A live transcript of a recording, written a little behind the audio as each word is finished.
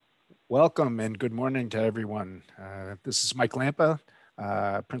Welcome and good morning to everyone. This is Mike Lampa,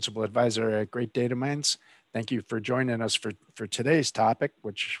 Principal Advisor at Great Data Minds. Thank you for joining us for today's topic,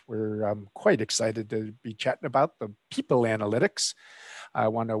 which we're quite excited to be chatting about, the people analytics. I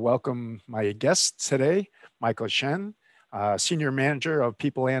want to welcome my guest today, Michael Shen, Senior Manager of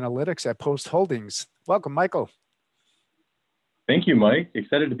People Analytics at Post Holdings. Welcome, Michael. Thank you, Mike.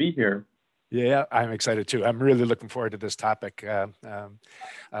 Excited to be here. Yeah, I'm excited too. I'm really looking forward to this topic.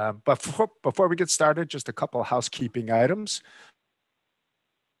 But before we get started, just a couple of housekeeping items.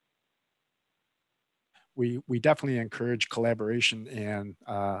 We definitely encourage collaboration and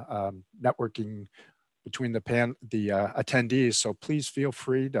networking between the attendees. So please feel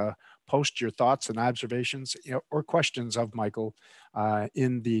free to post your thoughts and observations or questions of Michael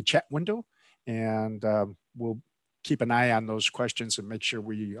in the chat window, and we'll keep an eye on those questions and make sure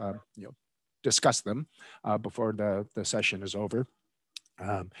we discuss them before the session is over.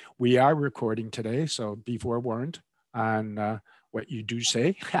 We are recording today, so be forewarned on what you do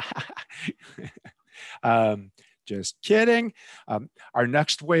say. Just kidding. Our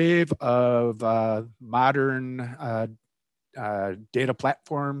next wave of modern data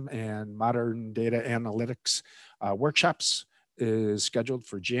platform and modern data analytics workshops is scheduled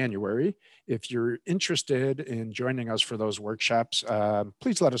for January. If you're interested in joining us for those workshops,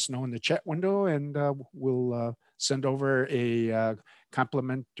 please let us know in the chat window, and we'll send over a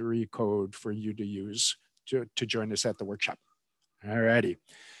complimentary code for you to use to join us at the workshop. All righty.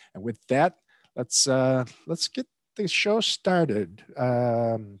 And with that, let's get the show started.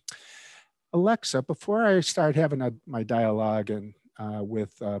 Alexa, before I start having my dialogue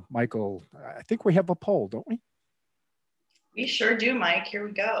with Michael, I think we have a poll, don't we? We sure do, Mike. Here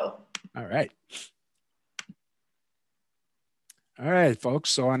we go. All right. All right,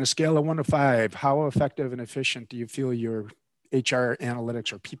 folks. So on a scale of 1 to 5, how effective and efficient do you feel your HR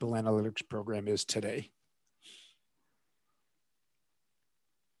analytics or people analytics program is today?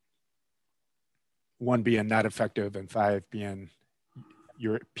 1 being not effective and 5 being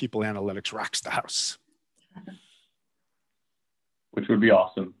your people analytics rocks the house. Which would be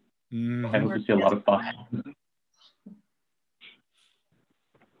awesome. I hope to see a lot of fun.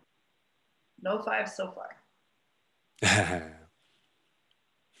 No 5 so far.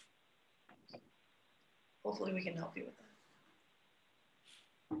 Hopefully we can help you with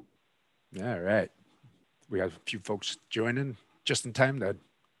that. All right. We have a few folks joining just in time to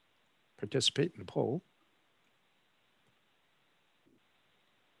participate in the poll.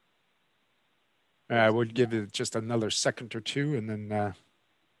 We'll give it just another second or two, and then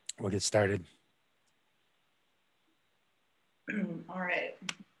we'll get started. All right.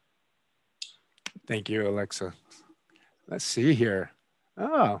 Thank you, Alexa. Let's see here.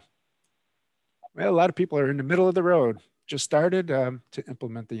 Oh, well, a lot of people are in the middle of the road. Just started to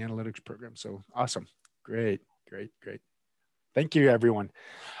implement the analytics program. So awesome. Great, great, great. Thank you, everyone.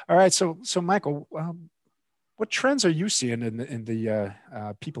 All right. So Michael, what trends are you seeing in the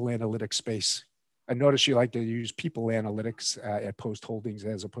people analytics space? I noticed you like to use people analytics at Post Holdings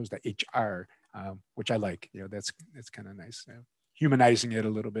as opposed to HR, which I like. That's kind of nice. Humanizing it a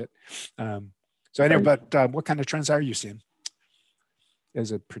little bit. So anyway, but what kind of trends are you seeing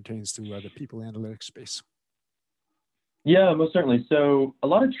as it pertains to the people analytics space? Yeah, most certainly. So a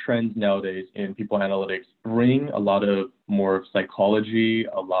lot of trends nowadays in people analytics bring a lot of more psychology,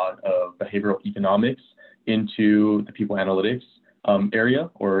 a lot of behavioral economics into the people analytics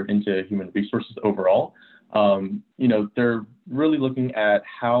area or into human resources overall. They're really looking at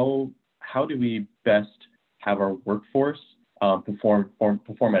how do we best have our workforce perform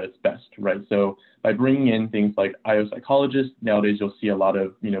at its best, right? So by bringing in things like IO psychologists, nowadays you'll see a lot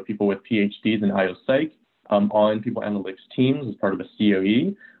of people with PhDs in IO psych on people analytics teams as part of a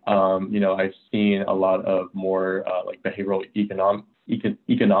COE. I've seen a lot of more like behavioral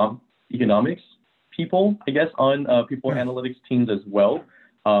economics people, I guess, on people analytics teams as well.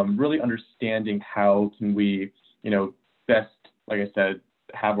 Really understanding how can we, best, like I said,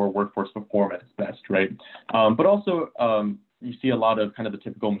 have our workforce perform at its best, right? But also, you see a lot of kind of the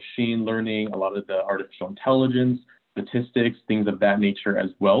typical machine learning, a lot of the artificial intelligence, statistics, things of that nature as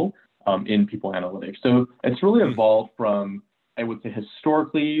well in people analytics. So it's really evolved from, I would say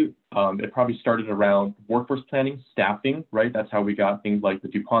historically, it probably started around workforce planning, staffing, right? That's how we got things like the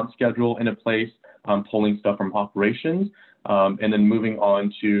DuPont schedule into place, pulling stuff from operations, and then moving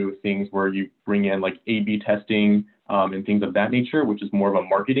on to things where you bring in like A/B testing and things of that nature, which is more of a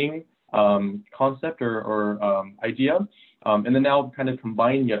marketing concept or idea. And then now kind of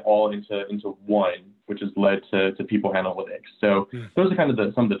combining it all into one which has led to people analytics. So those are kind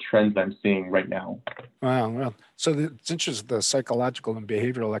of some of the trends I'm seeing right now. Wow. Well, so it's interesting, the psychological and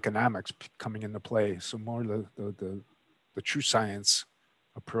behavioral economics coming into play. So more the true science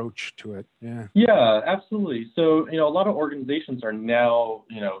approach to it. Yeah. Yeah, absolutely. So, a lot of organizations are now,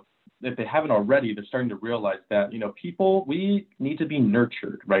 if they haven't already, they're starting to realize that, people, we need to be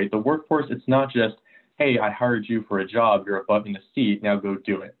nurtured, right? The workforce, it's not just, hey, I hired you for a job, you're a butt in a seat, now go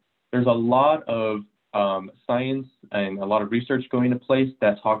do it. There's a lot of science and a lot of research going into place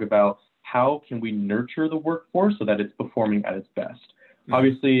that talk about how can we nurture the workforce so that it's performing at its best.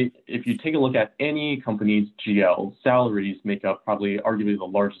 Obviously, if you take a look at any company's GL, salaries make up probably arguably the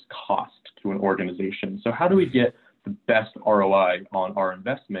largest cost to an organization. So how do we get the best ROI on our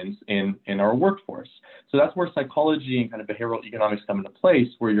investments in our workforce? So that's where psychology and kind of behavioral economics come into place,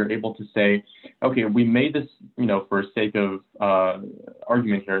 where you're able to say, okay, we made this, for sake of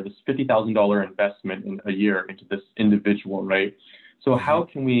argument here, this $50,000 investment in a year into this individual, right? So how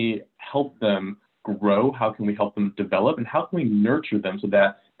can we help them grow? How can we help them develop? And how can we nurture them so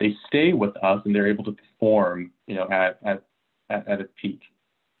that they stay with us and they're able to perform, at a peak?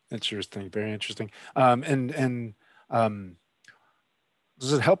 Interesting. Very interesting. And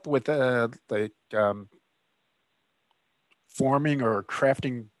does it help with forming or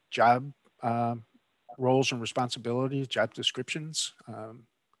crafting job roles and responsibilities, job descriptions?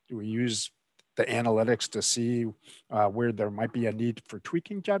 Do we use the analytics to see where there might be a need for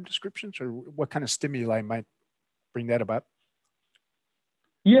tweaking job descriptions, or what kind of stimuli might bring that about?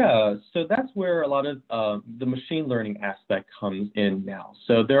 Yeah, so that's where a lot of the machine learning aspect comes in now.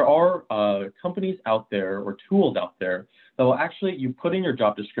 So there are companies out there or tools out there that will actually, you put in your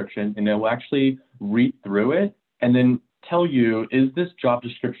job description and it will actually read through it and then tell you, is this job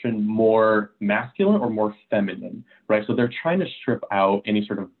description more masculine or more feminine, right? So they're trying to strip out any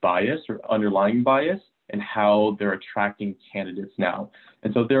sort of bias or underlying bias and how they're attracting candidates now.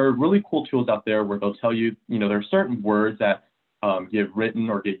 And so there are really cool tools out there where they'll tell you, there are certain words that get written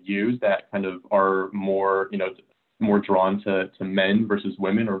or get used that kind of are more, more drawn to men versus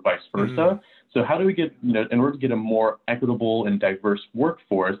women or vice versa. So how do we get, in order to get a more equitable and diverse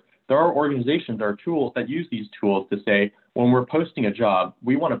workforce, there are organizations, there are tools that use these tools to say, when we're posting a job,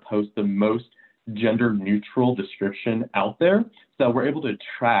 we want to post the most gender neutral description out there so that we're able to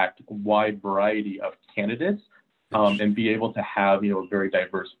attract a wide variety of candidates and be able to have, a very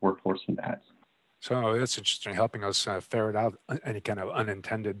diverse workforce from that. So that's interesting, helping us ferret out any kind of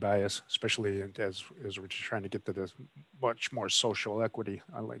unintended bias, especially as we're just trying to get to this much more social equity.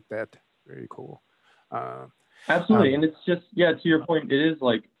 I like that. Very cool. Absolutely. And it's just, to your point, it is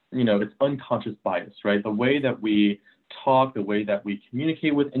like, it's unconscious bias, right? The way that we talk, the way that we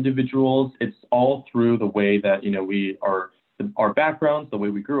communicate with individuals, it's all through the way that, we are, our backgrounds, the way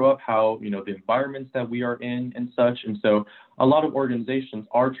we grew up, how, the environments that we are in and such. And so a lot of organizations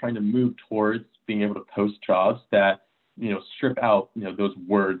are trying to move towards being able to post jobs that, strip out, those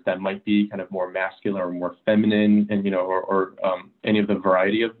words that might be kind of more masculine or more feminine and, or any of the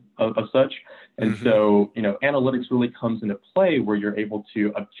variety of such. And so, analytics really comes into play where you're able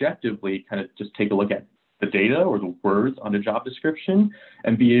to objectively kind of just take a look at the data or the words on a job description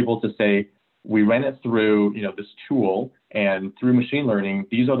and be able to say, we ran it through, this tool, and through machine learning,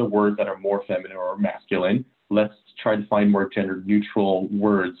 these are the words that are more feminine or masculine. Let's try to find more gender neutral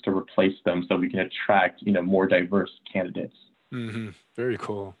words to replace them so we can attract, more diverse candidates. Very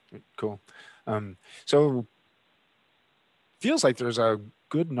cool. Cool. So feels like there's a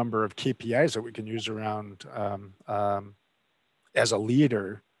good number of KPIs that we can use around as a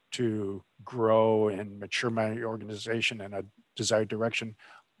leader to grow and mature my organization in a desired direction.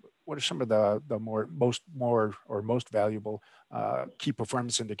 What are some of the most valuable key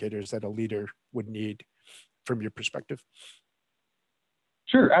performance indicators that a leader would need from your perspective?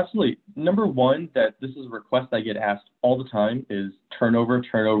 Sure, absolutely. Number one, that this is a request I get asked all the time, is turnover.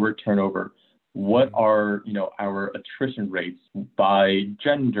 What are, our attrition rates by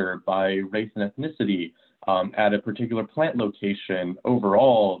gender, by race and ethnicity, at a particular plant location,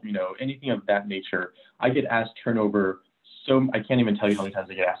 overall, anything of that nature. I get asked turnover, so I can't even tell you how many times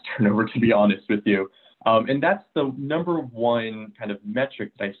I get asked turnover, to be honest with you. And that's the number one kind of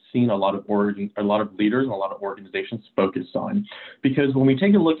metric that I've seen a lot of leaders and a lot of organizations focus on. Because when we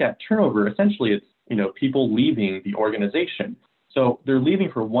take a look at turnover, essentially it's, people leaving the organization. So they're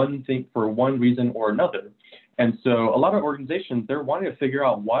leaving for one reason or another. And so a lot of organizations, they're wanting to figure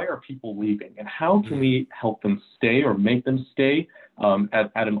out, why are people leaving and how can we help them stay or make them stay at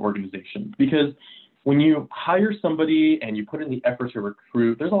an organization? Because when you hire somebody and you put in the effort to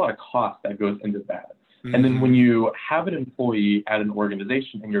recruit, there's a lot of cost that goes into that. And then when you have an employee at an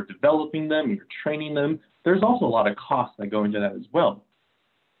organization and you're developing them and you're training them, there's also a lot of costs that go into that as well.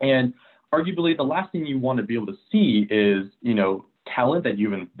 And arguably, the last thing you want to be able to see is, talent that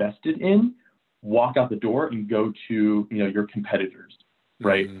you've invested in walk out the door and go to, your competitors,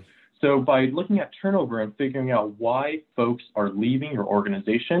 right? So by looking at turnover and figuring out why folks are leaving your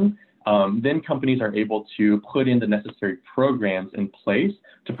organization, then companies are able to put in the necessary programs in place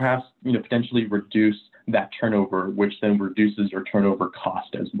to perhaps, potentially reduce that turnover, which then reduces your turnover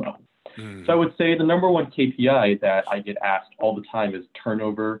cost as well. So I would say the number one KPI that I get asked all the time is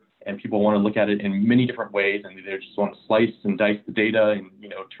turnover, and people want to look at it in many different ways, and they just want to slice and dice the data and,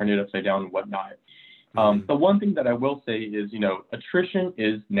 turn it upside down and whatnot. The one thing that I will say is, attrition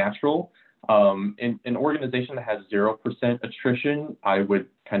is natural. In an organization that has 0% attrition, I would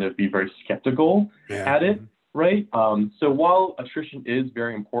kind of be very skeptical at it, right? So while attrition is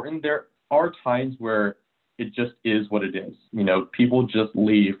very important, there are times where it just is what it is. People just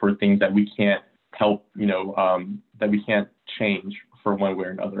leave for things that we can't help, that we can't change for one way or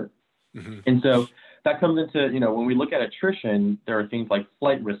another. And so that comes into, when we look at attrition, there are things like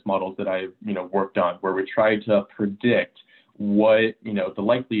flight risk models that I've, worked on, where we try to predict what, the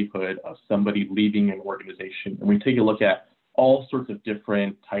likelihood of somebody leaving an organization. And we take a look at all sorts of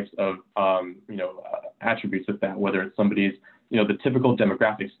different types of, attributes of that, whether it's somebody's, the typical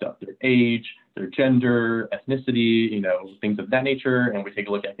demographic stuff, their age, their gender, ethnicity, things of that nature. And we take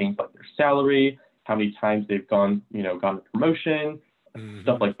a look at things like their salary, how many times they've gone a promotion,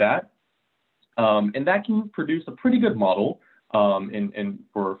 stuff like that. And that can produce a pretty good model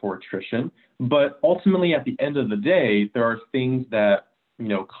for attrition. But ultimately, at the end of the day, there are things that,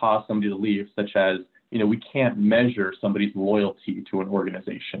 cause somebody to leave, such as, we can't measure somebody's loyalty to an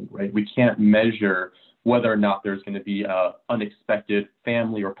organization, right? We can't measure whether or not there's going to be an unexpected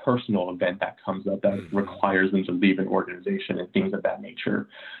family or personal event that comes up that requires them to leave an organization and things of that nature.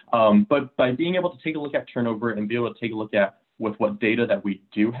 But by being able to take a look at turnover and be able to take a look at with what data that we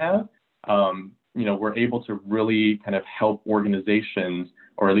do have, we're able to really kind of help organizations,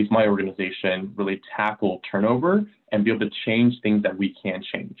 or at least my organization, really tackle turnover and be able to change things that we can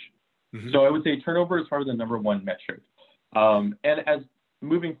change. So I would say turnover is probably the number one metric. And as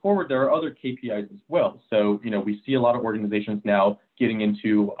moving forward, there are other KPIs as well. So, we see a lot of organizations now getting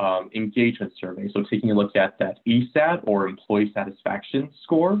into engagement surveys. So taking a look at that ESAT, or employee satisfaction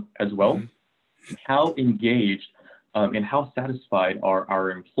score as well. How engaged and how satisfied are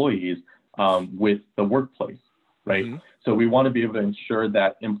our employees with the workplace, right? So we want to be able to ensure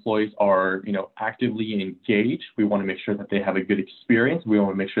that employees are, actively engaged. We want to make sure that they have a good experience. We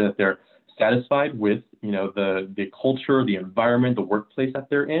want to make sure that they're satisfied with, the culture, the environment, the workplace that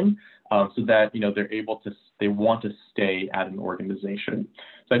they're in, so that, they want to stay at an organization.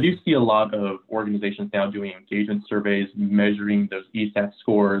 So I do see a lot of organizations now doing engagement surveys, measuring those ESAT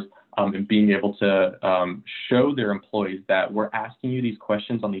scores, and being able to show their employees that we're asking you these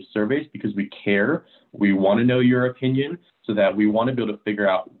questions on these surveys because we care. We want to know your opinion, so that we want to be able to figure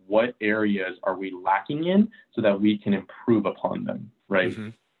out what areas are we lacking in so that we can improve upon them, right?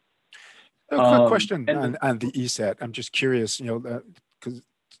 A quick question on the ESAT. I'm just curious, because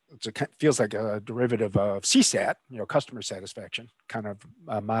it feels like a derivative of CSAT, customer satisfaction kind of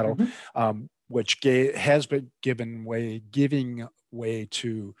model, which has been giving way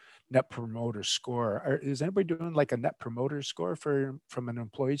to Net Promoter Score. Is anybody doing like a Net Promoter Score from an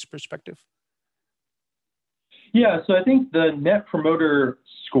employee's perspective? Yeah, so I think the Net Promoter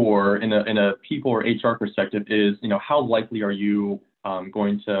Score in a people or HR perspective is, how likely are you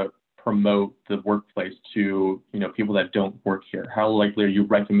going to promote the workplace to, people that don't work here? How likely are you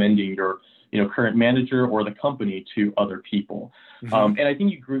recommending your, current manager or the company to other people? And I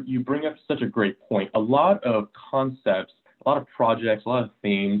think you bring up such a great point. A lot of concepts, a lot of projects, a lot of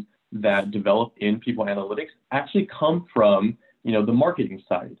themes that develop in people analytics actually come from, the marketing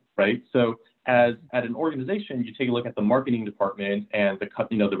side, right? So at an organization, you take a look at the marketing department and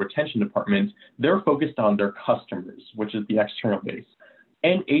the retention department, they're focused on their customers, which is the external base.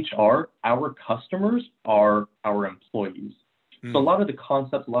 And HR, our customers are our employees. So a lot of the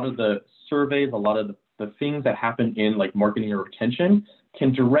concepts, a lot of the surveys, a lot of the things that happen in like marketing or retention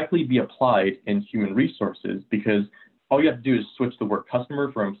can directly be applied in human resources, because all you have to do is switch the word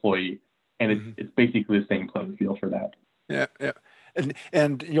customer for employee, and it's basically the same playing field for that. Yeah.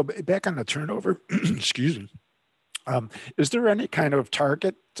 And back on the turnover, excuse me. Is there any kind of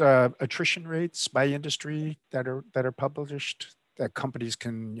target attrition rates by industry that are published that companies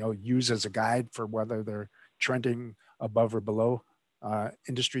can use as a guide for whether they're trending above or below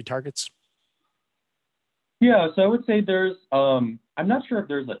industry targets? Yeah, so I would say there's I'm not sure if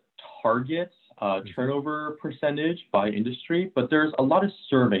there's a target turnover percentage by industry, but there's a lot of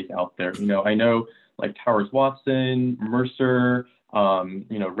surveys out there. I know like Towers Watson, Mercer,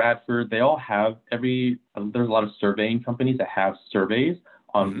 Radford, they all have there's a lot of surveying companies that have surveys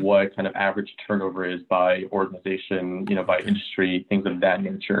on what kind of average turnover is by organization, by industry, things of that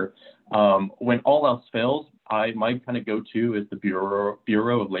nature. When all else fails, my kind of go-to is the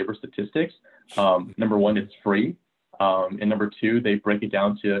Bureau of Labor Statistics. Number one, it's free. And number two, they break it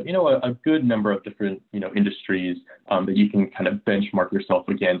down to, a good number of different, industries that you can kind of benchmark yourself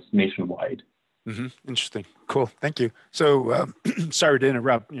against nationwide. Interesting. Cool. Thank you. So sorry to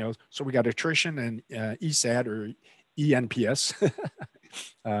interrupt, so we got attrition and ESAT or ENPS.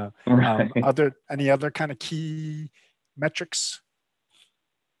 Right. Any other kind of key metrics?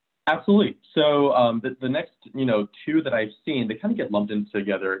 Absolutely. So the next, two that I've seen, they kind of get lumped in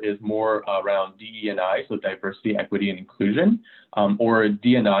together is more around DE&I, so diversity, equity, and inclusion, or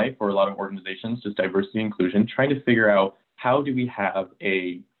D&I for a lot of organizations, just diversity and inclusion, trying to figure out how do we have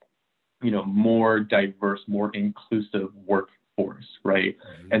a, more diverse, more inclusive workforce, right?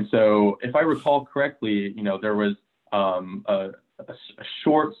 And so if I recall correctly, there was a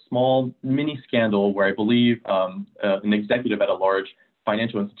short, small, mini scandal where I believe an executive at a large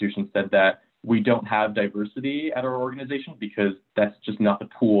financial institution said that we don't have diversity at our organization because that's just not the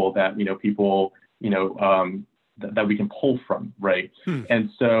pool that people that we can pull from, right? And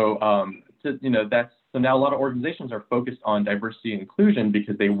so so now a lot of organizations are focused on diversity and inclusion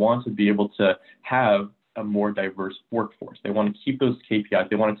because they want to be able to have a more diverse workforce. They want to keep those KPIs.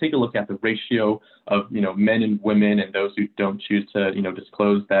 They want to take a look at the ratio of men and women and those who don't choose to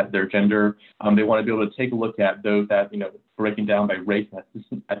disclose that their gender. They want to be able to take a look at those that breaking down by race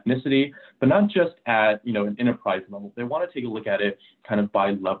and ethnicity, but not just at an enterprise level. They want to take a look at it kind of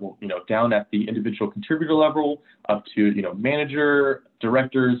by level, down at the individual contributor level, up to manager,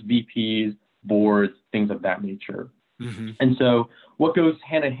 directors, VPs, boards, things of that nature. And so what goes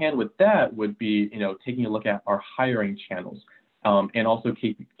hand in hand with that would be, taking a look at our hiring channels, and also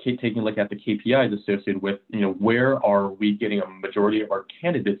taking a look at the KPIs associated with, where are we getting a majority of our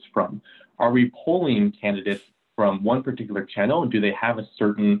candidates from? Are we pulling candidates from one particular channel? And do they have a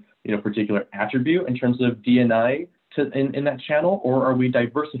certain, particular attribute in terms of D&I in that channel? Or are we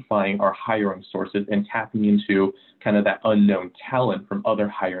diversifying our hiring sources and tapping into kind of that unknown talent from other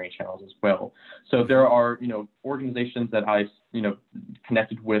hiring channels as well? So there are, organizations that I've,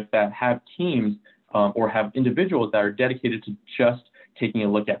 connected with that have teams or have individuals that are dedicated to just taking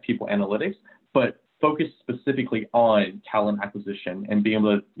a look at people analytics, but focus specifically on talent acquisition and being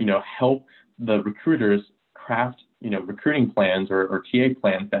able to, help the recruiters craft, recruiting plans or TA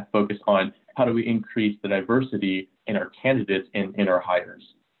plans that focus on how do we increase the diversity in our candidates and in our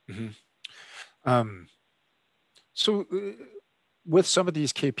hires. So with some of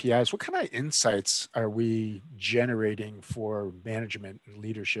these KPIs, what kind of insights are we generating for management and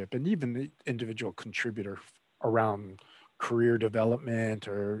leadership and even the individual contributor around career development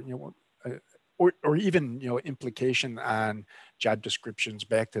or, or even, implication on job descriptions,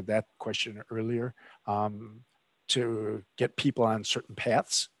 back to that question earlier, to get people on certain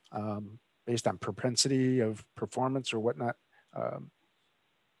paths based on propensity of performance or whatnot?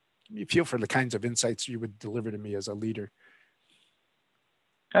 You feel for the kinds of insights you would deliver to me as a leader.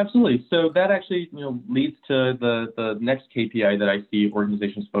 Absolutely. So that actually, leads to the next KPI that I see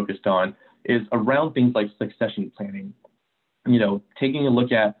organizations focused on is around things like succession planning. Taking a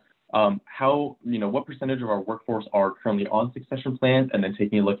look at how, what percentage of our workforce are currently on succession plans, and then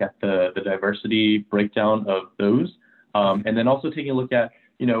taking a look at the diversity breakdown of those. And then also taking a look at,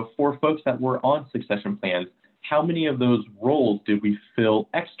 for folks that were on succession plans, how many of those roles did we fill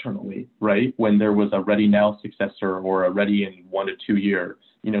externally, right? When there was a ready now successor or a ready in 1 to 2 year,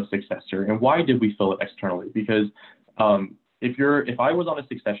 successor, and why did we fill it externally? Because if I was on a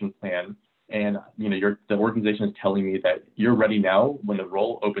succession plan and the organization is telling me that you're ready now, when the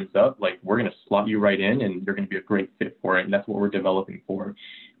role opens up, like we're going to slot you right in and you're going to be a great fit for it, and that's what we're developing for.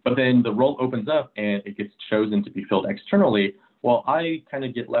 But then the role opens up and it gets chosen to be filled externally. Well, I kind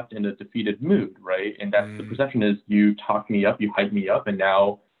of get left in a defeated mood, right? And that's the perception is you talked me up, you hyped me up, and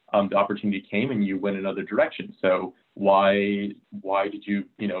now the opportunity came and you went another direction. So why did you,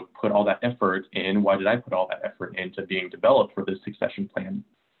 put all that effort in? Why did I put all that effort into being developed for this succession plan?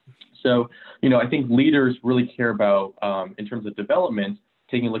 So, I think leaders really care about, in terms of development,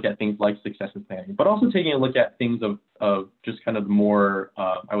 taking a look at things like succession planning, but also taking a look at things of just kind of more,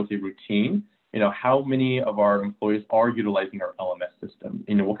 I would say, routine. How many of our employees are utilizing our LMS system?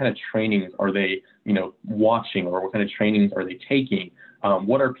 What kind of trainings are they, watching, or what kind of trainings are they taking?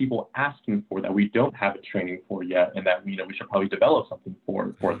 What are people asking for that we don't have a training for yet, and that we should probably develop something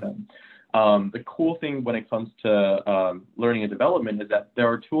for them? The cool thing when it comes to learning and development is that there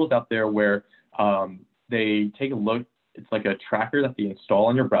are tools out there where they take a look. It's like a tracker that they install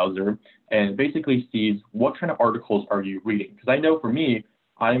on your browser and basically sees what kind of articles are you reading. Because I know for me,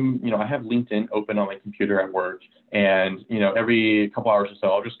 I have LinkedIn open on my computer at work, and every couple hours or so,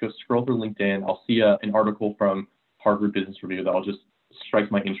 I'll just go scroll through LinkedIn. I'll see an article from Harvard Business Review that I'll just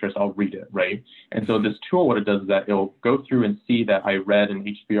strikes my interest. I'll read it, right? And so this tool, what it does is that it'll go through and see that I read an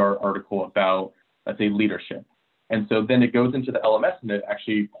HBR article about, let's say, leadership. And so then it goes into the LMS and it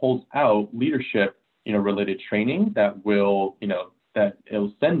actually pulls out leadership, related training that will, that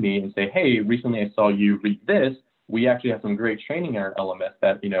it'll send me and say, hey, recently I saw you read this. We actually have some great training in our LMS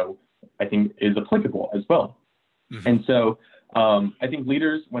that, I think is applicable as well. Mm-hmm. And so I think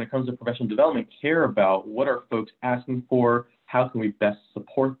leaders, when it comes to professional development, care about what are folks asking for, how can we best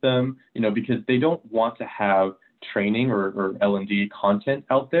support them, because they don't want to have training or L&D content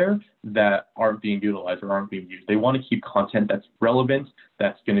out there that aren't being utilized or aren't being used. They want to keep content that's relevant,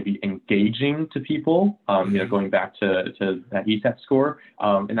 that's going to be engaging to people, going back to that ESAT score,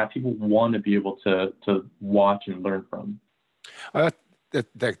 and that people want to be able to watch and learn from.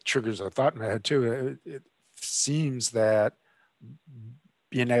 That triggers a thought in my head too. It seems that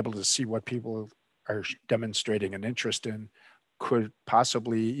being able to see what people are demonstrating an interest in could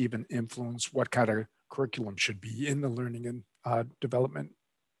possibly even influence what kind of curriculum should be in the learning and development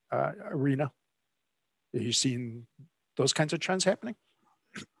arena. Are you seeing those kinds of trends happening?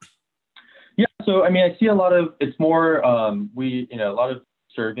 Yeah, so I see a lot of, it's more, a lot of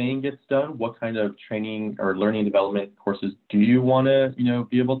surveying gets done. What kind of training or learning development courses do you want to,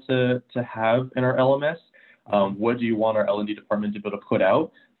 be able to have in our LMS? What do you want our L&D department to be able to put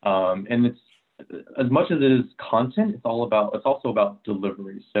out? And it's, as much as it is content, it's also about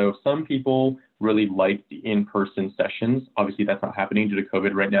delivery. So some people really like the in-person sessions. Obviously, that's not happening due to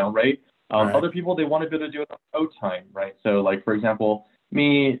COVID right now, right? Right. Other people, they want to be able to do it on their own time, right? So like, for example,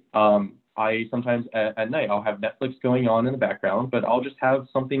 me, I sometimes at night, I'll have Netflix going on in the background, but I'll just have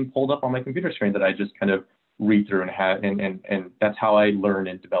something pulled up on my computer screen that I just kind of read through and that's how I learn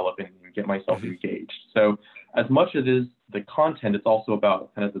and develop and get myself engaged. So as much as it is the content, it's also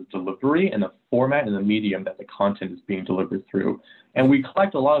about kind of the delivery and the format and the medium that the content is being delivered through. And we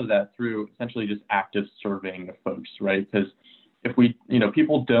collect a lot of that through essentially just active surveying of folks, right? Because if we,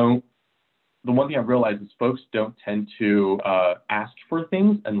 people don't, the one thing I've realized is folks don't tend to ask for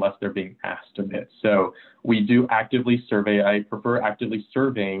things unless they're being asked of it. So we do actively survey. I prefer actively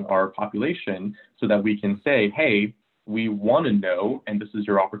surveying our population so that we can say, hey, we want to know, and this is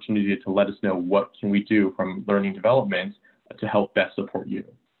your opportunity to let us know what can we do from learning development to help best support you.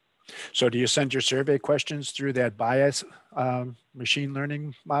 So do you send your survey questions through that bias machine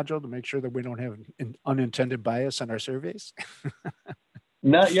learning module to make sure that we don't have an unintended bias in our surveys?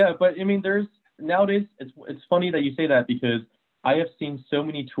 Not yet, but there's nowadays, it's funny that you say that because I have seen so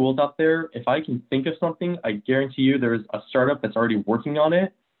many tools out there. If I can think of something, I guarantee you there's a startup that's already working on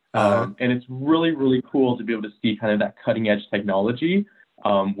it. And it's really, really cool to be able to see kind of that cutting edge technology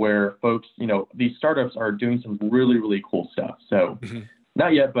where folks, these startups are doing some really, really cool stuff. So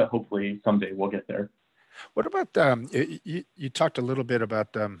not yet, but hopefully someday we'll get there. What about, you talked a little bit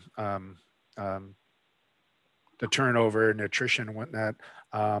about the turnover and attrition and whatnot.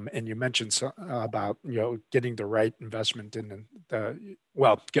 And you mentioned about, getting the right investment in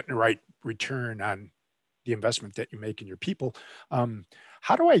getting the right return on the investment that you make in your people. What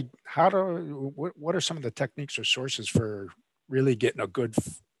are some of the techniques or sources for really getting a good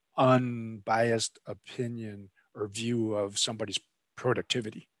unbiased opinion or view of somebody's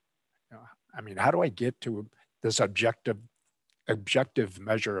productivity? How do I get to this objective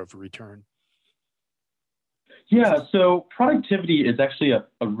measure of return? Yeah, so productivity is actually a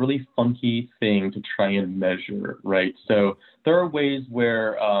really funky thing to try and measure, right? So there are ways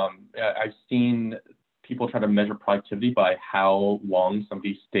where I've seen people try to measure productivity by how long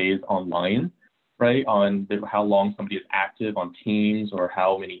somebody stays online, right? On how long somebody is active on Teams or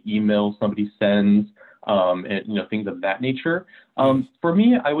how many emails somebody sends, and things of that nature. For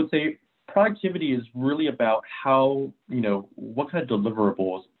me, I would say productivity is really about how, what kind of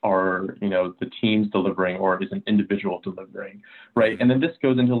deliverables are, the teams delivering or is an individual delivering, right? And then this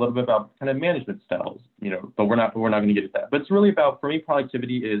goes into a little bit about kind of management styles, but we're not going to get at that. But it's really about, for me,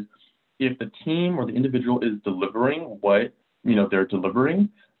 productivity is if the team or the individual is delivering what, they're delivering,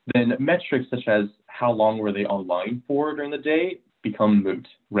 then metrics such as how long were they online for during the day become moot,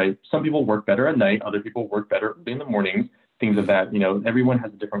 right? Some people work better at night, other people work better early in the morning, things of that, everyone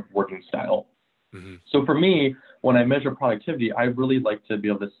has a different working style. So for me, when I measure productivity, I really like to be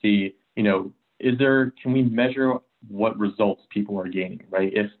able to see, can we measure what results people are gaining,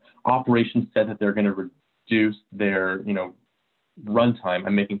 right? If operations said that they're going to reduce their, runtime,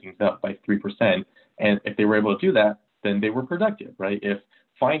 I'm making things up, by 3%, and if they were able to do that, then they were productive, right? If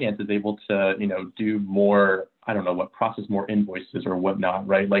finance is able to, do more, I don't know what, process more invoices or whatnot,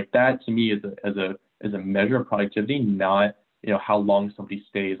 right? Like that to me is a measure of productivity, not, how long somebody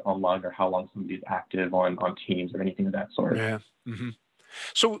stays online or how long somebody's active on Teams or anything of that sort. Yeah. Mm-hmm.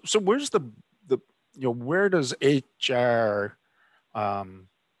 So where's the where does HR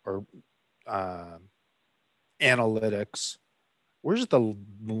or analytics, where's the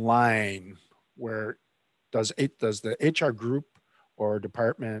line where does the HR group or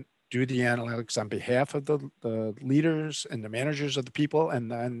department do the analytics on behalf of the leaders and the managers of the people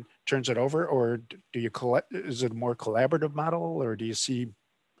and then turns it over? Or do you is it a more collaborative model, or do you see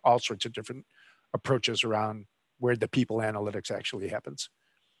all sorts of different approaches around where the people analytics actually happens?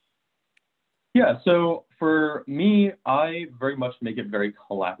 Yeah, so for me, I very much make it very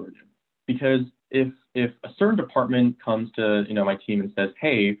collaborative, because if a certain department comes to my team and says,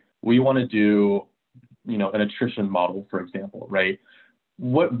 hey, we want to do an attrition model, for example, right?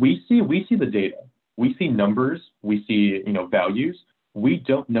 What we see the data, we see numbers, we see values. We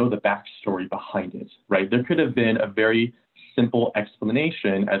don't know the backstory behind it, right? There could have been a very simple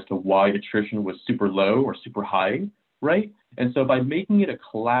explanation as to why attrition was super low or super high, right? And so by making it a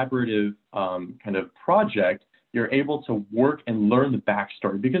collaborative kind of project, you're able to work and learn the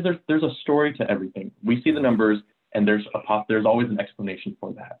backstory, because there's a story to everything. We see the numbers, and there's always an explanation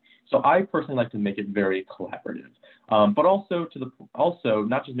for that. So I personally like to make it very collaborative, but also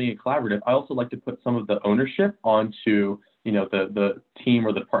not just making it collaborative. I also like to put some of the ownership onto the team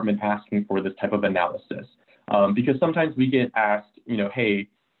or the department asking for this type of analysis, because sometimes we get asked, hey,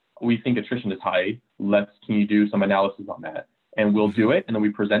 we think attrition is high. Can you do some analysis on that? And we'll do it, and then we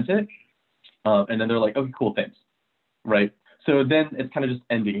present it, and then they're like, okay, cool, thanks, right? So then it's kind of just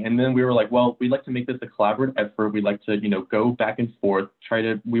ending. And then we were like, well, we'd like to make this a collaborative effort. We'd like to, go back and forth,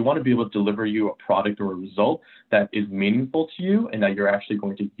 we want to be able to deliver you a product or a result that is meaningful to you and that you're actually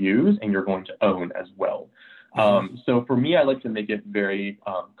going to use and you're going to own as well. Mm-hmm. So for me, I like to make it very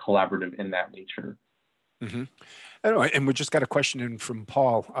collaborative in that nature. Mm-hmm. Anyway, and we just got a question in from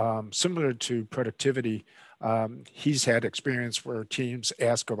Paul, similar to productivity. He's had experience where teams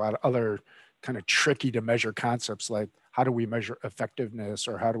ask about other kind of tricky to measure concepts, like how do we measure effectiveness,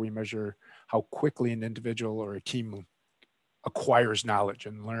 or how do we measure how quickly an individual or a team acquires knowledge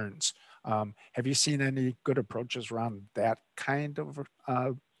and learns? Have you seen any good approaches around that kind of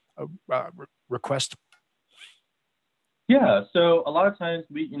request? Yeah, so a lot of times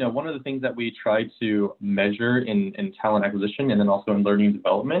one of the things that we try to measure in talent acquisition and then also in learning and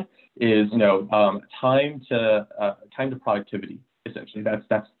development is, time to productivity. Essentially, that's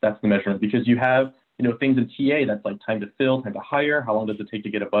the measurement, because you have things in TA that's like time to fill, time to hire, how long does it take to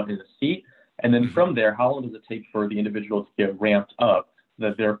get a button in a seat, and then from there, how long does it take for the individual to get ramped up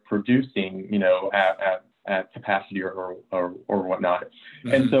that they're producing, at capacity or whatnot.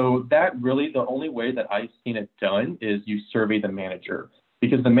 Mm-hmm. And so that really, the only way that I've seen it done is you survey the manager,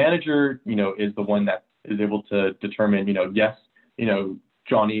 because the manager, is the one that is able to determine, yes,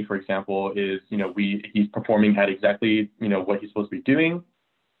 Johnny, for example, is, he's performing at exactly, what he's supposed to be doing.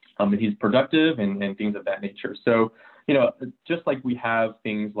 And he's productive and things of that nature. So, just like we have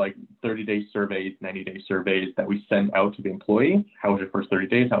things like 30-day surveys, 90-day surveys that we send out to the employee, how was your first 30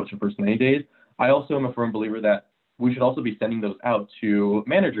 days? How was your first 90 days? I also am a firm believer that we should also be sending those out to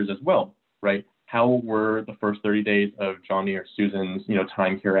managers as well, right? How were the first 30 days of Johnny or Susan's,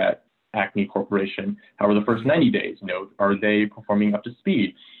 time here at Acme Corporation? How were the first 90 days? Are they performing up to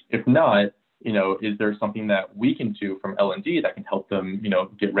speed? If not, is there something that we can do from L&D that can help them,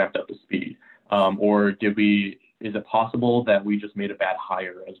 get ramped up to speed? Or is it possible that we just made a bad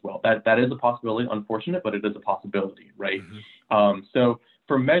hire as well? That is a possibility, unfortunate, but it is a possibility, right? Mm-hmm. So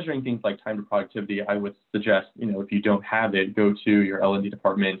for measuring things like time to productivity, I would suggest, if you don't have it, go to your L&D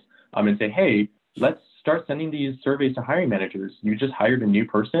department and say, hey, let's start sending these surveys to hiring managers. You just hired a new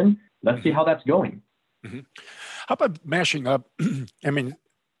person. Let's see how that's going. Mm-hmm. How about mashing up? I mean,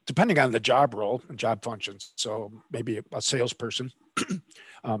 depending on the job role and job functions. So maybe a salesperson,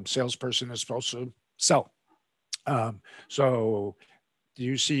 salesperson is supposed to sell. So do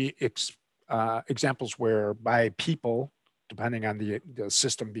you see examples where by people, depending on the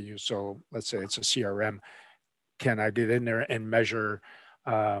system be used, so let's say it's a CRM, can I get in there and measure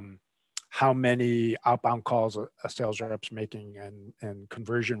how many outbound calls a sales rep's making and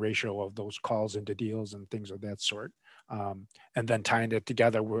conversion ratio of those calls into deals and things of that sort? And then tying it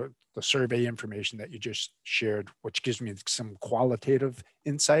together with the survey information that you just shared, which gives me some qualitative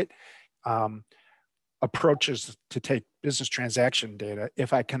insight. approaches to take business transaction data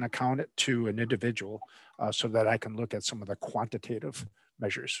if I can account it to an individual so that I can look at some of the quantitative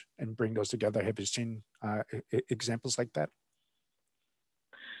measures and bring those together. Have you seen examples like that?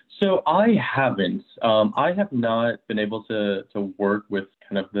 So I haven't. I have not been able to work with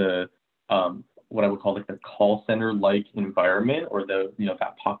kind of the what I would call like the call center like environment, or the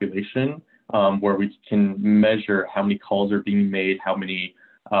that population where we can measure how many calls are being made, how many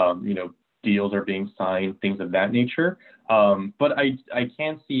deals are being signed, things of that nature. But I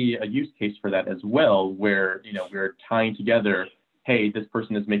can see a use case for that as well, where we're tying together, hey, this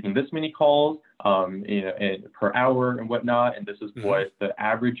person is making this many calls, and per hour and whatnot, and this is what the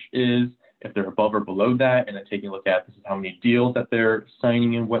average is if they're above or below that, and then taking a look at this is how many deals that they're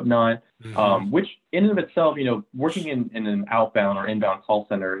signing and whatnot, which in and of itself, working in an outbound or inbound call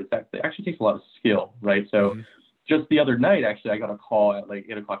center, it actually takes a lot of skill, right? So just the other night, actually, I got a call at like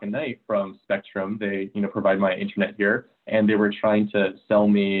 8 o'clock at night from Spectrum. They, provide my internet here, and they were trying to sell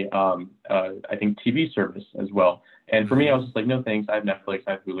me, I think, TV service as well. And for me, I was just like, no, thanks. I have Netflix,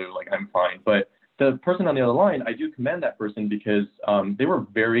 I have Hulu, like I'm fine. But the person on the other line, I do commend that person because they were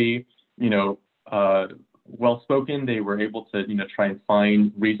very, well-spoken. They were able to, try and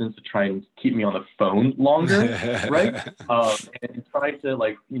find reasons to try and keep me on the phone longer, right? And try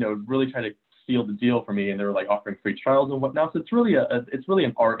to really try to seal the deal for me. And they were like offering free trials and whatnot. So it's really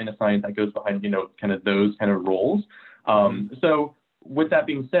an art and a science that goes behind, kind of those kind of roles. So with that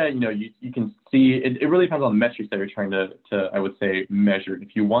being said, you can see it really depends on the metrics that you're trying to I would say measure.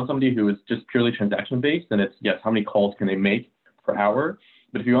 If you want somebody who is just purely transaction based, then it's yes, how many calls can they make per hour?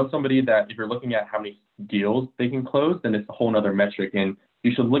 But if you want somebody that, if you're looking at how many deals they can close, then it's a whole nother metric. And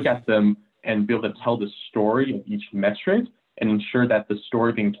you should look at them and be able to tell the story of each metric and ensure that the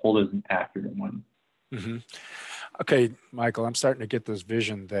story being told is an accurate one. Okay, Michael, I'm starting to get this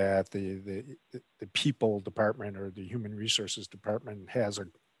vision that the people department or the human resources department has a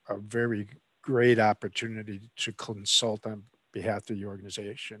very great opportunity to consult on behalf of the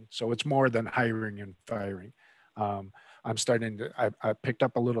organization. So it's more than hiring and firing. I'm starting to, I picked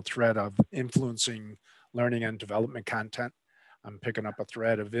up a little thread of influencing learning and development content. I'm picking up a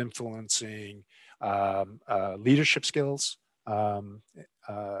thread of influencing leadership skills.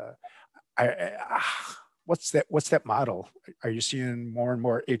 What's that model? Are you seeing more and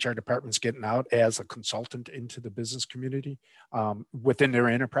more HR departments getting out as a consultant into the business community within their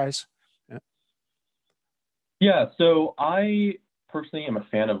enterprise? Yeah, so I personally am a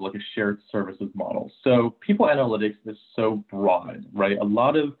fan of like a shared services model. So people analytics is so broad, right? A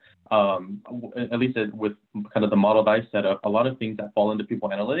lot of, at least with kind of the model that I set up, a lot of things that fall into people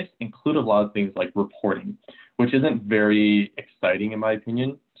analytics include a lot of things like reporting, which isn't very exciting in my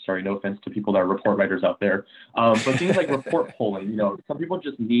opinion. Sorry, no offense to people that are report writers out there. But things like report pulling, some people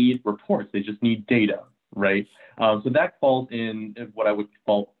just need reports. They just need data, right? So that falls in what I would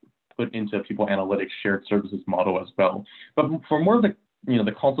put into people analytics shared services model as well. But for more of the,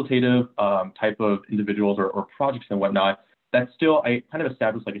 the consultative type of individuals or projects and whatnot, that's still, I kind of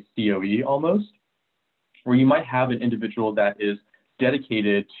established like a COE almost, where you might have an individual that is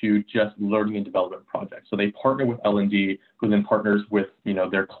dedicated to just learning and development projects. So they partner with L&D, who then partners with,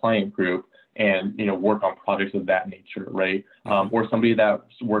 their client group and, work on projects of that nature, right? Or somebody that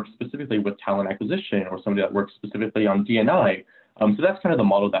works specifically with talent acquisition, or somebody that works specifically on D&I. So that's kind of the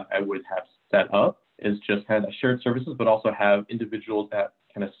model that I would have set up, is just kind of that shared services, but also have individuals that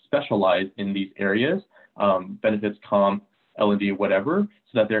kind of specialize in these areas, benefits, comp, L&D, whatever,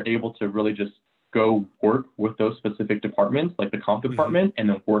 so that they're able to really just go work with those specific departments, like the comp department, and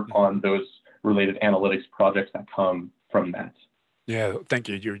then work on those related analytics projects that come from that. Yeah, thank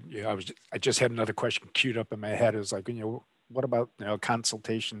you. I just had another question queued up in my head. It was like, what about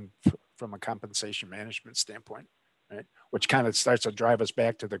consultation from a compensation management standpoint, right? Which kind of starts to drive us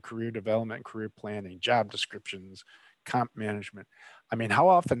back to the career development, career planning, job descriptions, comp management. I mean, how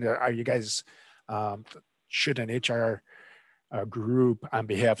often are you guys, should an HR group on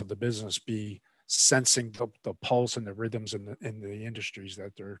behalf of the business be sensing the pulse and the rhythms in the industries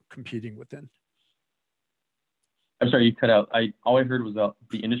that they're competing within? I'm sorry, you cut out. All I heard was about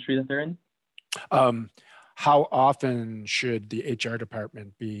the industry that they're in. How often should the HR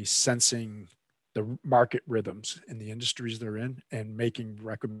department be sensing the market rhythms in the industries they're in and making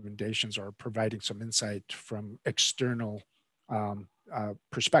recommendations or providing some insight from external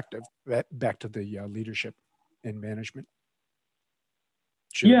perspective back to the leadership and management?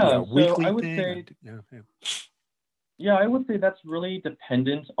 Should it be a weekly I would thing? say, I would say that's really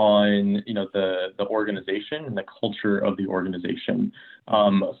dependent on the organization and the culture of the organization.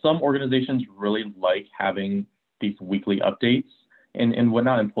 Some organizations really like having these weekly updates, and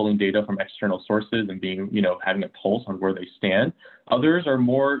whatnot, and pulling data from external sources and being, having a pulse on where they stand. Others are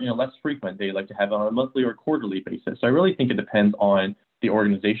more, less frequent. They like to have it on a monthly or quarterly basis. So I really think it depends on the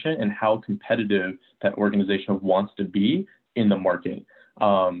organization and how competitive that organization wants to be in the market.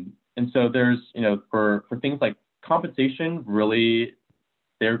 And so there's, for things like compensation, really,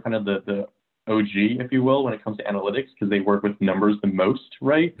 they're kind of the OG, if you will, when it comes to analytics, because they work with numbers the most,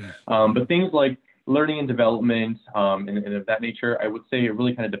 right? But things like learning and development and of that nature, I would say it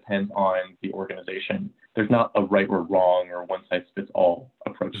really kind of depends on the organization. There's not a right or wrong or one size fits all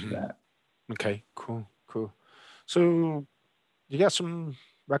approach to that. Okay, cool. So you got some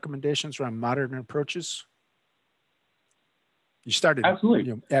recommendations around modern approaches? You started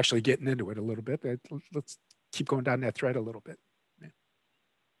Absolutely. Actually getting into it a little bit. Let's keep going down that thread a little bit.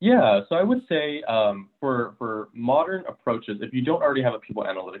 Yeah, so I would say for modern approaches, if you don't already have a people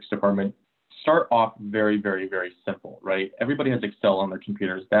analytics department, start off very, very, very simple, right? Everybody has Excel on their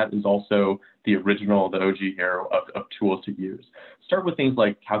computers. That is also the original, the OG here of tools to use. Start with things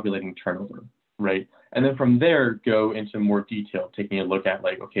like calculating turnover, right? And then from there, go into more detail, taking a look at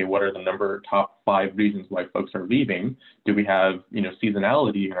like, okay, what are the top 5 reasons why folks are leaving? Do we have,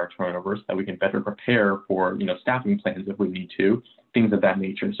 seasonality in our turnovers that we can better prepare for, staffing plans if we need to, things of that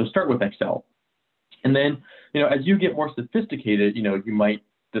nature. So start with Excel. And then, as you get more sophisticated, you might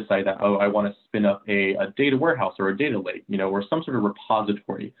decide that, I want to spin up a data warehouse or a data lake, or some sort of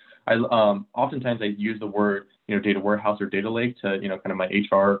repository. Oftentimes I use the word, data warehouse or data lake to, kind of my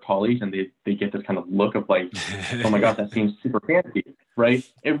HR colleagues, and they get this kind of look of like, oh my gosh, that seems super fancy, right?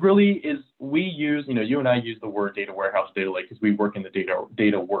 It really is. We use, you and I use the word data warehouse, data lake, because we work in the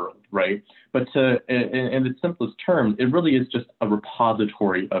data world, right? But in the simplest terms, it really is just a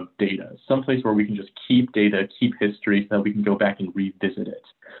repository of data, someplace where we can just keep data, keep history, so that we can go back and revisit it.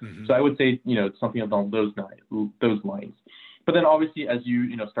 So I would say, something along those lines. But then obviously, as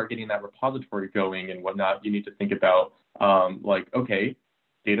you, start getting that repository going and whatnot, you need to think about okay,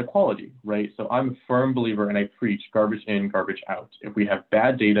 data quality, right? So I'm a firm believer, and I preach garbage in, garbage out. If we have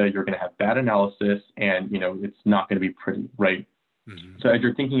bad data, you're going to have bad analysis, and, it's not going to be pretty, right? So as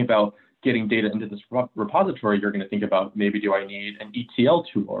you're thinking about getting data into this repository, you're going to think about, maybe do I need an ETL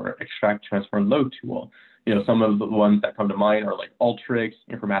tool or extract, transfer, and load tool? Some of the ones that come to mind are like Alteryx,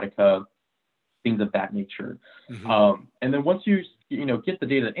 Informatica, things of that nature. And then once you get the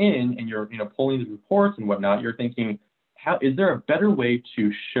data in and you're pulling the reports and whatnot, you're thinking, how is there a better way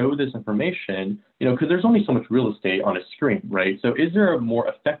to show this information? Because there's only so much real estate on a screen, right? So is there a more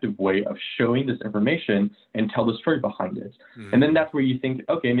effective way of showing this information and tell the story behind it? And then that's where you think,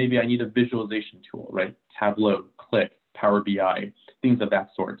 okay, maybe I need a visualization tool, right? Tableau, Qlik, Power BI, things of that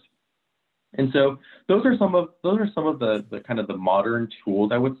sort. And so those are some of the kind of the modern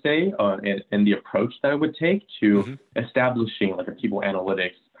tools, I would say, and the approach that I would take to establishing like a people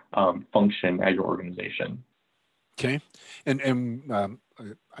analytics function at your organization. Okay, and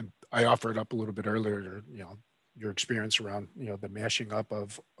I offered up a little bit earlier, your experience around the mashing up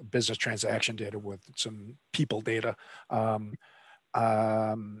of business transaction data with some people data.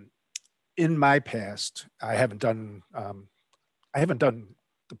 In my past, I haven't done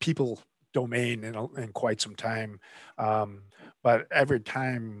the people domain in quite some time, but every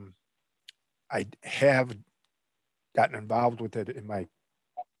time I have gotten involved with it in my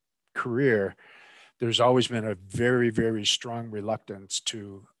career, there's always been a very, very strong reluctance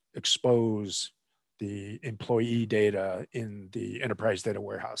to expose the employee data in the enterprise data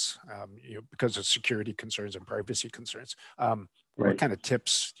warehouse, because of security concerns and privacy concerns. What kind of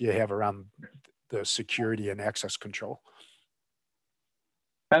tips do you have around the security and access control?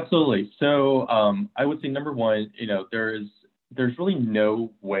 Absolutely. So I would say number one, there's really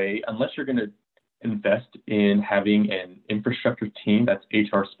no way, unless you're going to invest in having an infrastructure team that's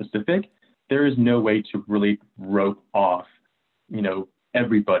HR specific, there is no way to really rope off,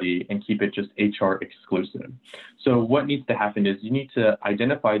 everybody and keep it just HR exclusive. So what needs to happen is you need to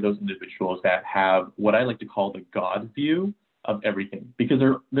identify those individuals that have what I like to call the God view of everything, because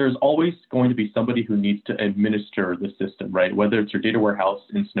there's always going to be somebody who needs to administer the system, right? Whether it's your data warehouse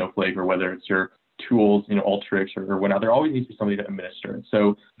in Snowflake or whether it's your tools, Alteryx or whatnot, there always needs to be somebody to administer it.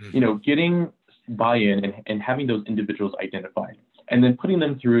 So, getting buy-in and having those individuals identified, and then putting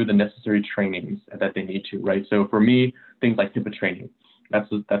them through the necessary trainings that they need to, right? So for me, things like HIPAA training,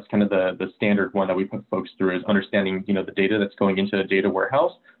 that's kind of the standard one that we put folks through, is understanding, the data that's going into a data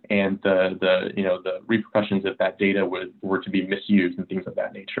warehouse and the repercussions if that data were to be misused and things of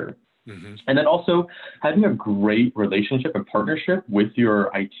that nature. And then also having a great relationship and partnership with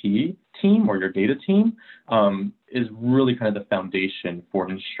your IT team or your data team is really kind of the foundation for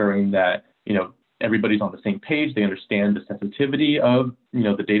ensuring that, everybody's on the same page. They understand the sensitivity of,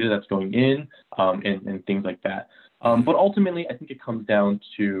 the data that's going in, and things like that. But ultimately, I think it comes down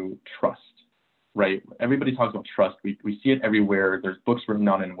to trust, right? Everybody talks about trust. We see it everywhere. There's books written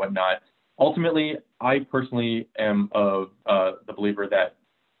on it and whatnot. Ultimately, I personally am of the believer that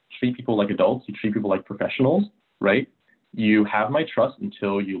treat people like adults. You treat people like professionals, right? You have my trust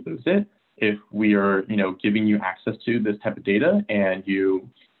until you lose it. If we are, giving you access to this type of data and you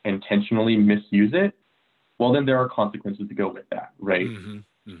intentionally misuse it, well, then there are consequences to go with that, right?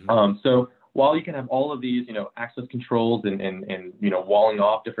 So while you can have all of these, access controls and walling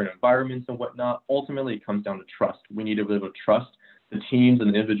off different environments and whatnot, ultimately it comes down to trust. We need to be able to trust the teams and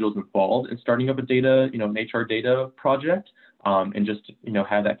the individuals involved in starting up a data, an HR data project, and just,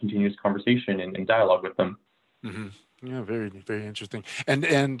 have that continuous conversation and dialogue with them. Yeah, very, very interesting.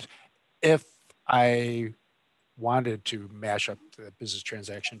 And if I wanted to mash up the business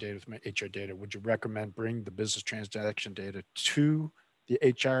transaction data with my HR data, would you recommend bring the business transaction data to the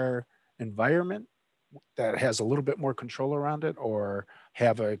HR environment that has a little bit more control around it, or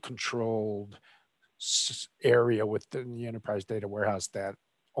have a controlled area within the enterprise data warehouse that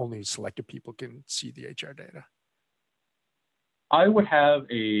only selected people can see the HR data? I would have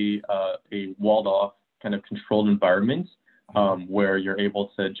a walled off kind of controlled environment where you're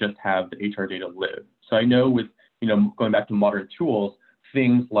able to just have the HR data live. So I know with, going back to modern tools,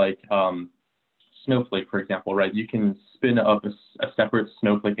 things like Snowflake, for example, right? You can spin up a separate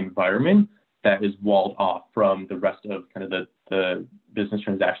Snowflake environment that is walled off from the rest of kind of the business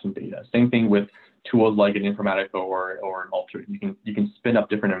transaction data. Same thing with tools like an Informatica or an Alteryx. You can spin up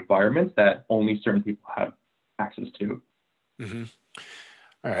different environments that only certain people have access to.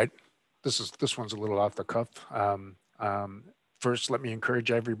 All right. This one's a little off the cuff. First, let me encourage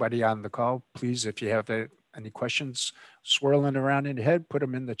everybody on the call. Please, if you have any questions swirling around in your head, put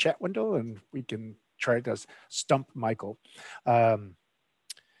them in the chat window and we can try to stump Michael. You're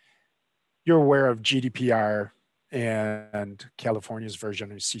aware of GDPR and California's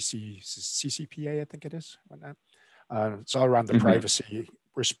version of CCPA, I think it is, whatnot. It's all around the privacy,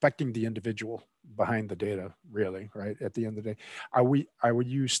 respecting the individual behind the data, really, right? At the end of the day, are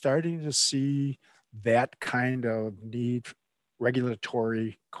you starting to see that kind of need,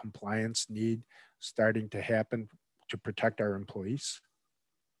 regulatory compliance need, starting to happen to protect our employees?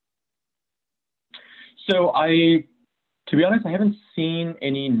 So to be honest, I haven't seen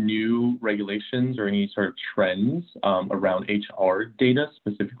any new regulations or any sort of trends around HR data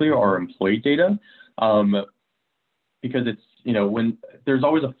specifically, or employee data, because it's, when there's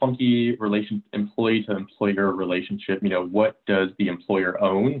always a funky employee to employer relationship, what does the employer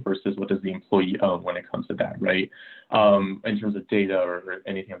own versus what does the employee own when it comes to that, right? In terms of data or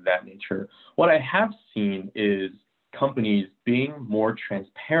anything of that nature. What I have seen is companies being more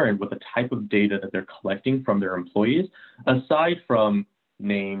transparent with the type of data that they're collecting from their employees, aside from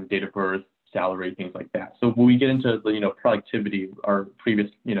name, date of birth, salary, things like that. So when we get into the, productivity, our previous,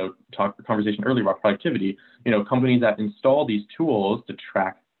 conversation earlier about productivity, companies that install these tools to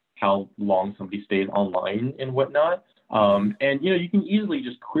track how long somebody stays online and whatnot. And, you can easily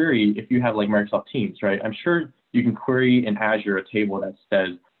just query, if you have like Microsoft Teams, right? I'm sure you can query in Azure a table that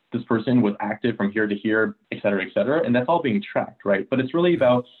says this person was active from here to here, et cetera, and that's all being tracked, right? But it's really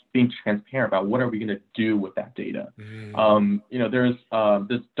about being transparent about what are we going to do with that data. There's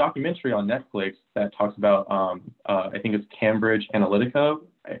this documentary on Netflix that talks about, I think it's Cambridge Analytica.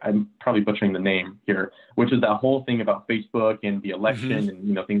 I'm probably butchering the name here, which is that whole thing about Facebook and the election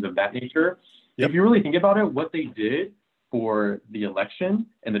and things of that nature. Yep. If you really think about it, what they did for the election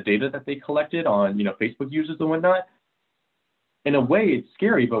and the data that they collected on Facebook users and whatnot, in a way, it's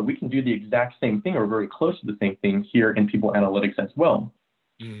scary, but we can do the exact same thing or very close to the same thing here in People Analytics as well.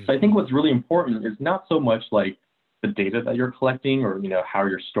 So I think what's really important is not so much like the data that you're collecting or how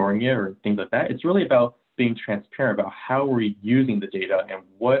you're storing it or things like that. It's really about being transparent about how we're using the data and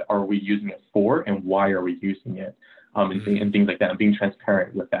what are we using it for and why are we using it, and things like that, and being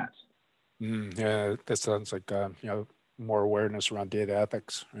transparent with that. Yeah, that sounds like more awareness around data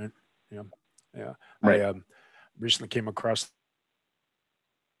ethics, right? Yeah. Right. I recently came across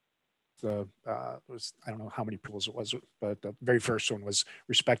I don't know how many principles it was, but the very first one was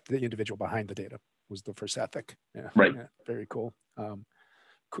respect the individual behind the data was the first ethic. Yeah, right. Yeah, very cool.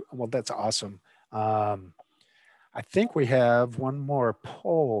 Well, that's awesome. I think we have one more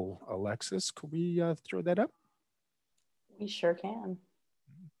poll, Alexis. Could we throw that up? We sure can.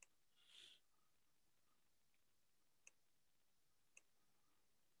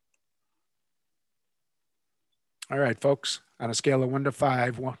 All right, folks, on a scale of 1 to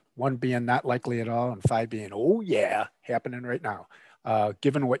 5, one being not likely at all and 5 being, oh yeah, happening right now.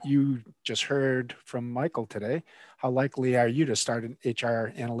 Given what you just heard from Michael today, how likely are you to start an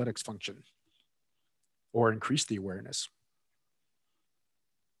HR analytics function or increase the awareness?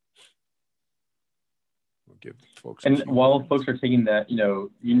 We'll give folks. And while folks are taking that,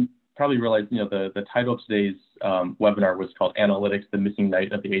 you probably realize, the title of today's webinar was called Analytics, the Missing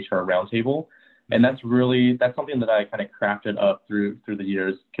Knight of the HR Roundtable. And that's something that I kind of crafted up through the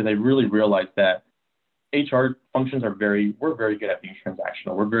years, because I really realized that HR functions we're very good at being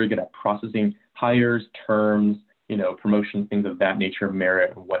transactional. We're very good at processing hires, terms, promotions, things of that nature,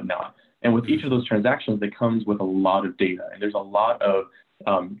 merit and whatnot. And with each of those transactions, it comes with a lot of data. And there's a lot of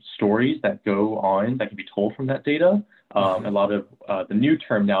stories that go on that can be told from that data. A lot of the new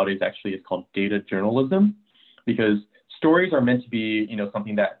term nowadays actually is called data journalism, because stories are meant to be,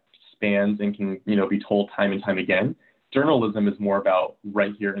 something that spans and can, be told time and time again. Journalism is more about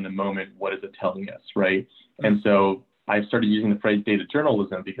right here in the moment, what is it telling us, right? And so I started using the phrase data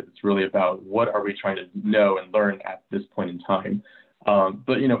journalism because it's really about what are we trying to know and learn at this point in time.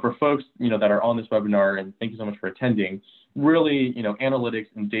 But, for folks, that are on this webinar, and thank you so much for attending, really, analytics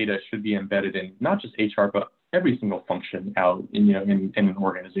and data should be embedded in not just HR, but every single function out in an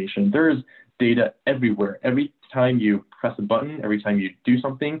organization. There is data everywhere. Every time you press a button, every time you do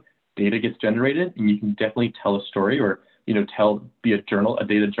something, data gets generated, and you can definitely tell a story or, be a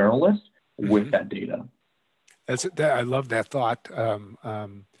data journalist with that data. I love that thought.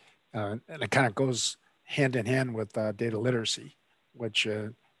 And it kind of goes hand in hand with data literacy, which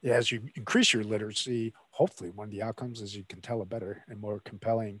as you increase your literacy, hopefully one of the outcomes is you can tell a better and more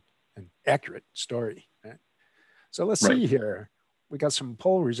compelling and accurate story. Right? So let's see here. We got some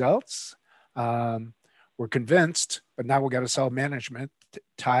poll results. We're convinced, but now we got to sell management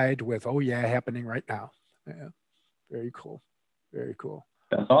tied with, oh yeah, happening right now. Yeah. Very cool. Very cool.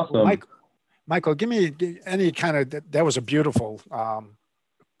 That's awesome. Well, Michael, give me any kind of, that was a beautiful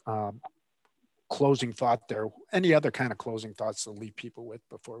closing thought there. Any other kind of closing thoughts to leave people with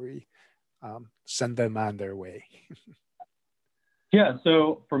before we send them on their way? Yeah,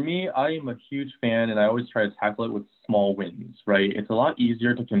 so for me, I am a huge fan, and I always try to tackle it with small wins, right? It's a lot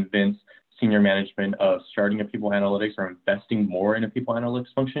easier to convince senior management of starting a people analytics or investing more in a people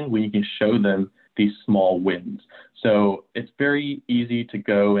analytics function when you can show them these small wins. So it's very easy to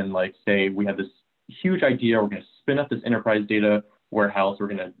go and say, we have this huge idea, we're going to spin up this enterprise data warehouse, we're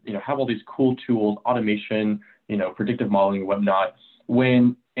going to have all these cool tools, automation, predictive modeling and whatnot,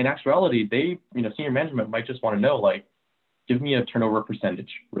 when in actuality, senior management might just want to know, give me a turnover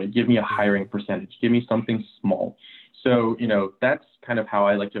percentage, right? Give me a hiring percentage, give me something small. So, that's kind of how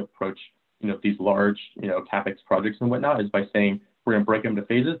I like to approach, these large, CapEx projects and whatnot, is by saying, we're going to break them into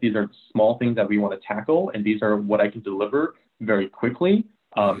phases. These are small things that we want to tackle, and these are what I can deliver very quickly.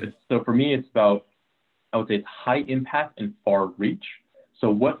 So for me, it's about, I would say it's high impact and far reach.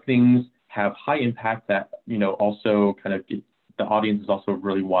 So what things have high impact that, also kind of the audience is also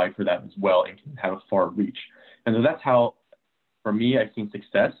really wide for that as well and can have a far reach. And so that's how, for me, I've seen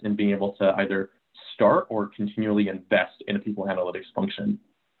success in being able to either start or continually invest in a people analytics function.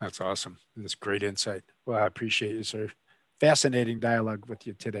 That's awesome. That's great insight. Well, I appreciate you, sir. Fascinating dialogue with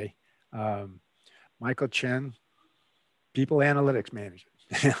you today. Michael Chen, People Analytics Manager.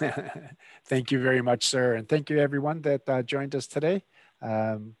 Thank you very much, sir. And thank you everyone that joined us today.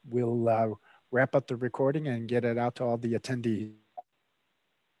 We'll wrap up the recording and get it out to all the attendees.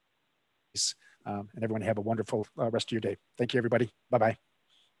 And everyone have a wonderful rest of your day. Thank you, everybody. Bye-bye.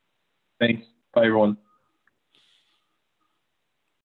 Thanks. Bye, everyone.